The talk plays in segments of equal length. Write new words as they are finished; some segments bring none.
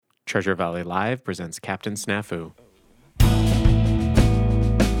Treasure Valley Live presents Captain Snafu.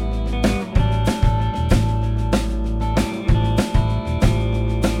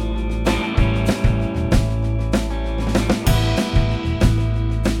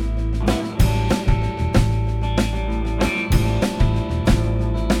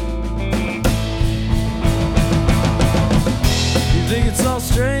 Think it's all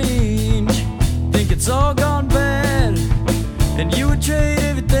strange, think it's all gone bad, and you would trade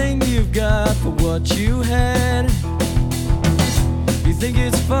everything you've got for what you had. You think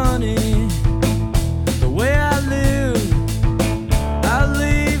it's funny, the way I live, I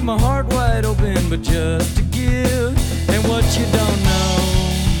leave my heart wide open, but just to give. And what you don't know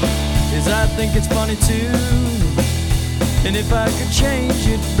is I think it's funny too, and if I could change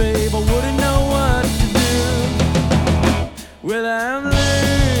it, babe, I wouldn't know what to do. Well, I'm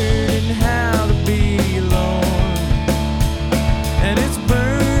learning how to be alone, and it's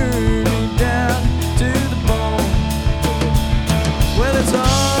burning down to the bone. Well, it's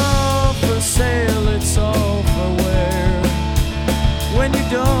all for sale, it's all for wear. When you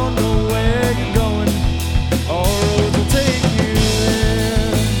don't know where you're going, all roads will take you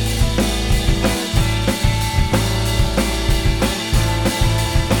there.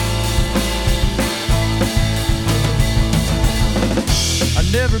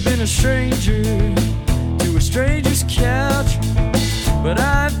 I've never been a stranger to a stranger's couch, but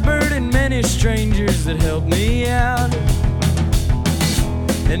I've burdened many strangers that helped me out.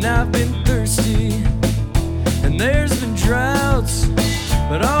 And I've been thirsty, and there's been droughts,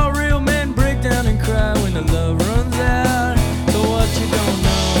 but all real men break down and cry when the love runs out. So what you don't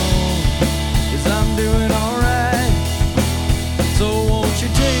know is I'm doing alright. So won't you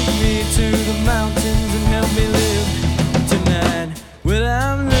take me to the mountains and help me live tonight? Well,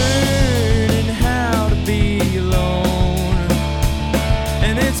 I'm learning how to be alone,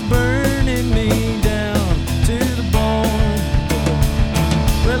 and it's burning me down to the bone.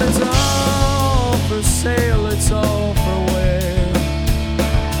 Well, it's all for sale, it's all for wear.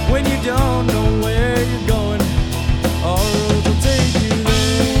 When you don't know where you're going, all roads will take you there.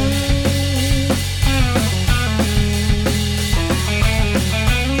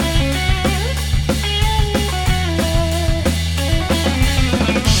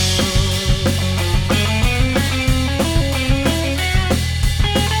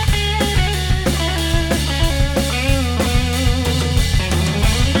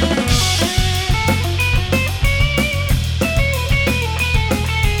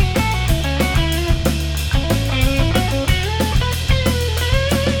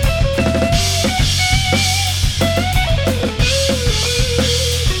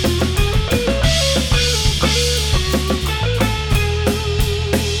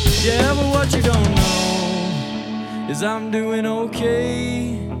 Yeah, but what you don't know is I'm doing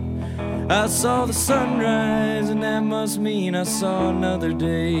okay. I saw the sunrise, and that must mean I saw another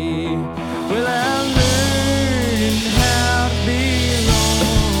day. Well, I'm learning how to be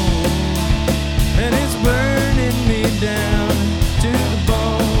alone, and it's burning me down to the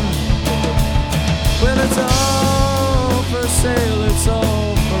bone. Well, it's all for sale, it's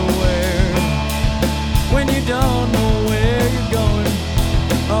all for wear. When you don't know where you're going,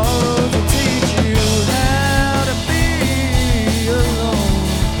 all roads will teach you how to be alone,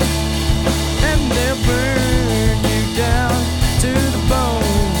 and they'll burn you down to the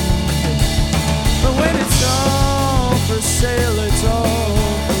bone. But when it's all for sale, it's all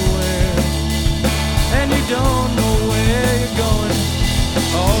for wear, and you don't know where you're going,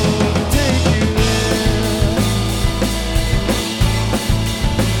 all roads will take you there.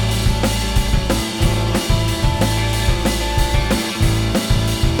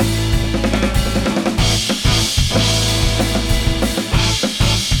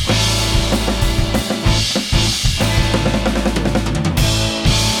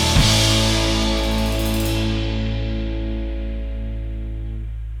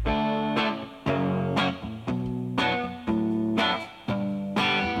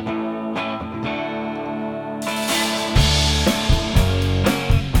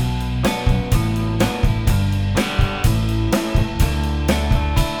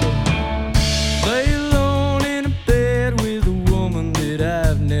 Lay alone in a bed with a woman that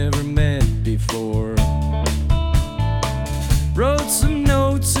I've never met before. Wrote some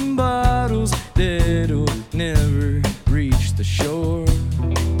notes in bottles that'll never reach the shore.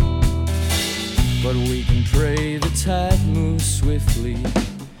 But we can pray the tide moves swiftly,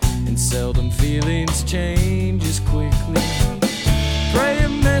 and seldom feelings change as quickly. Pray a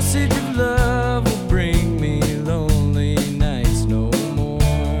message of love will bring me lonely nights no more.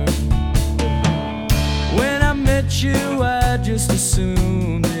 When I met you, I just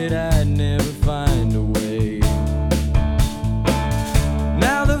assumed that I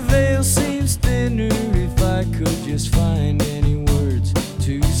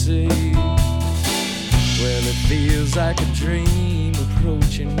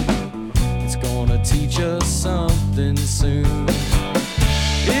approaching. It's gonna teach us something soon.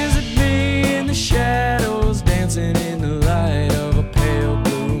 Is it me in the shadows dancing in the light of a pale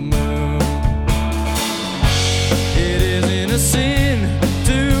blue moon? It isn't a sin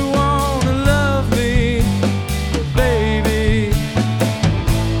to wanna love me, baby.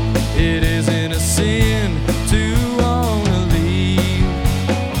 It isn't a sin to wanna leave.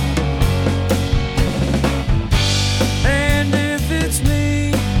 And if it's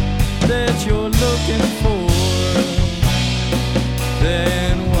me that you're looking for,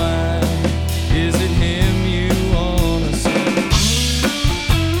 then why is it him you wanna see?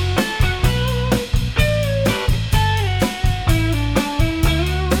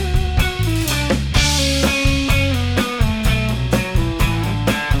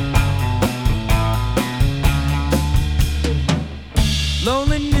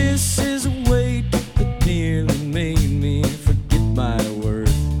 Loneliness is a weight that nearly made me forget my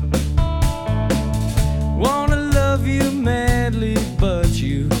worth. Wanna love you madly, but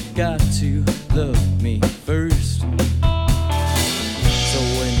you got to love me first. So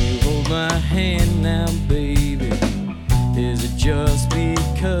when you hold my hand now, baby, is it just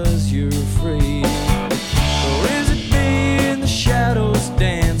because you're afraid? Or is it me in the shadows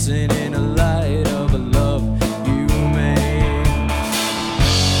dancing in the light of a love you made?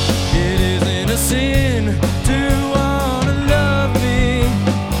 It isn't a sin to wanna love me,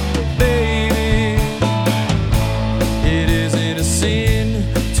 baby. It isn't a sin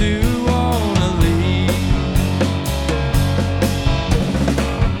to wanna leave.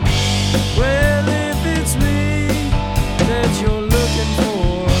 Well, if it's me that you're looking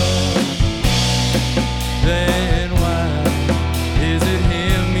for, then why is it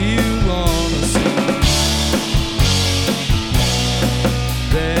him you wanna see?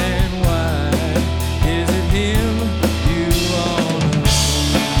 Then why is it him you wanna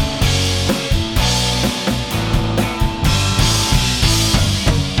see?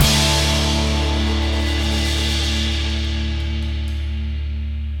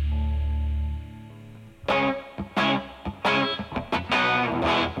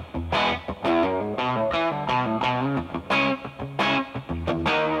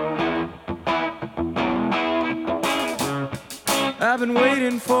 I've been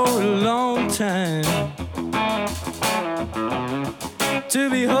waiting for a long time to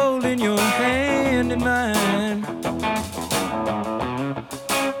be holding your hand in mine,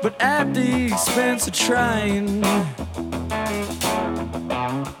 but at the expense of trying,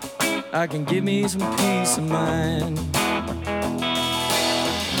 I can give me some peace of mind.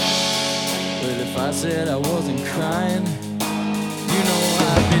 But if I said I wasn't crying, you know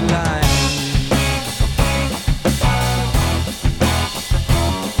I'd be lying.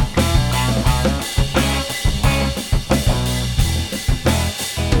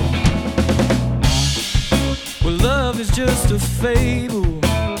 Well, love is just a fable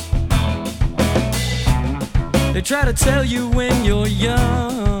they try to tell you when you're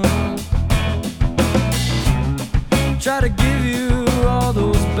young. Try to give you all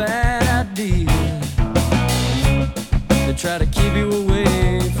those bad ideas. They try to keep you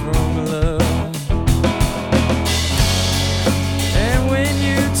away from love. And when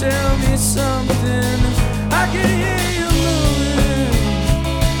you tell me something, I can hear you moving.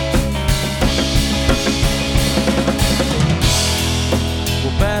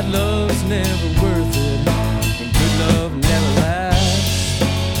 Well, bad love's never worth it, and good love never lasts.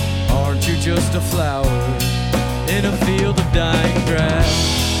 Aren't you just a flower in a field of dying grass?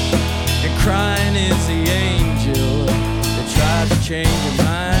 And crying is the angel that tries to change your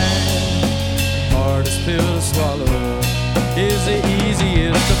mind. Hardest pill to swallow is the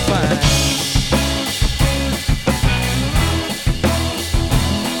easiest to find.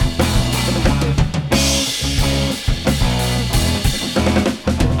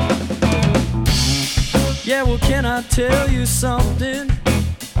 Yeah, well, can I tell you something?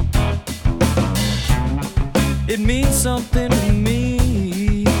 It means something to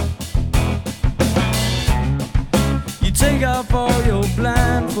me. You take off all your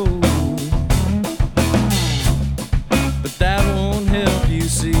blindfolds, but that won't help you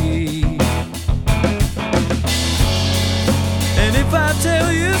see. And if I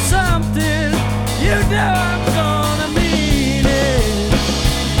tell you something, you know I'm gonna mean it.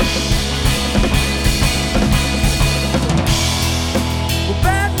 Well,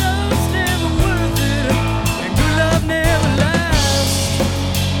 bad love's never worth it, and good love never lasts.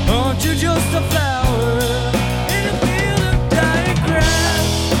 Aren't you just a flower in a field of dying grass?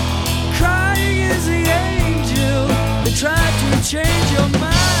 Crying is the angel that tried to change your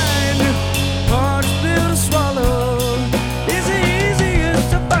mind. Hardest pill to swallow is the easiest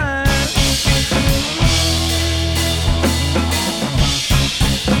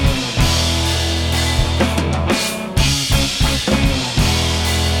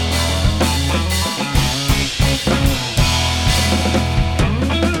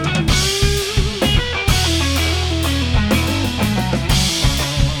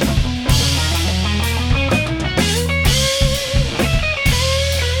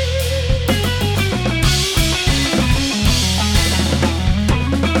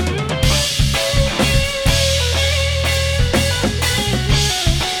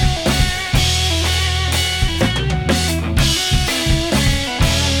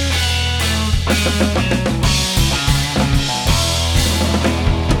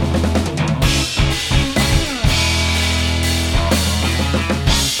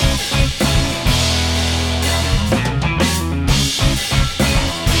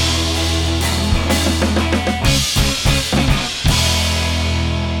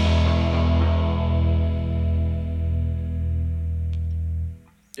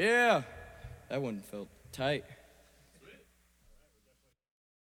Yeah, that one felt tight.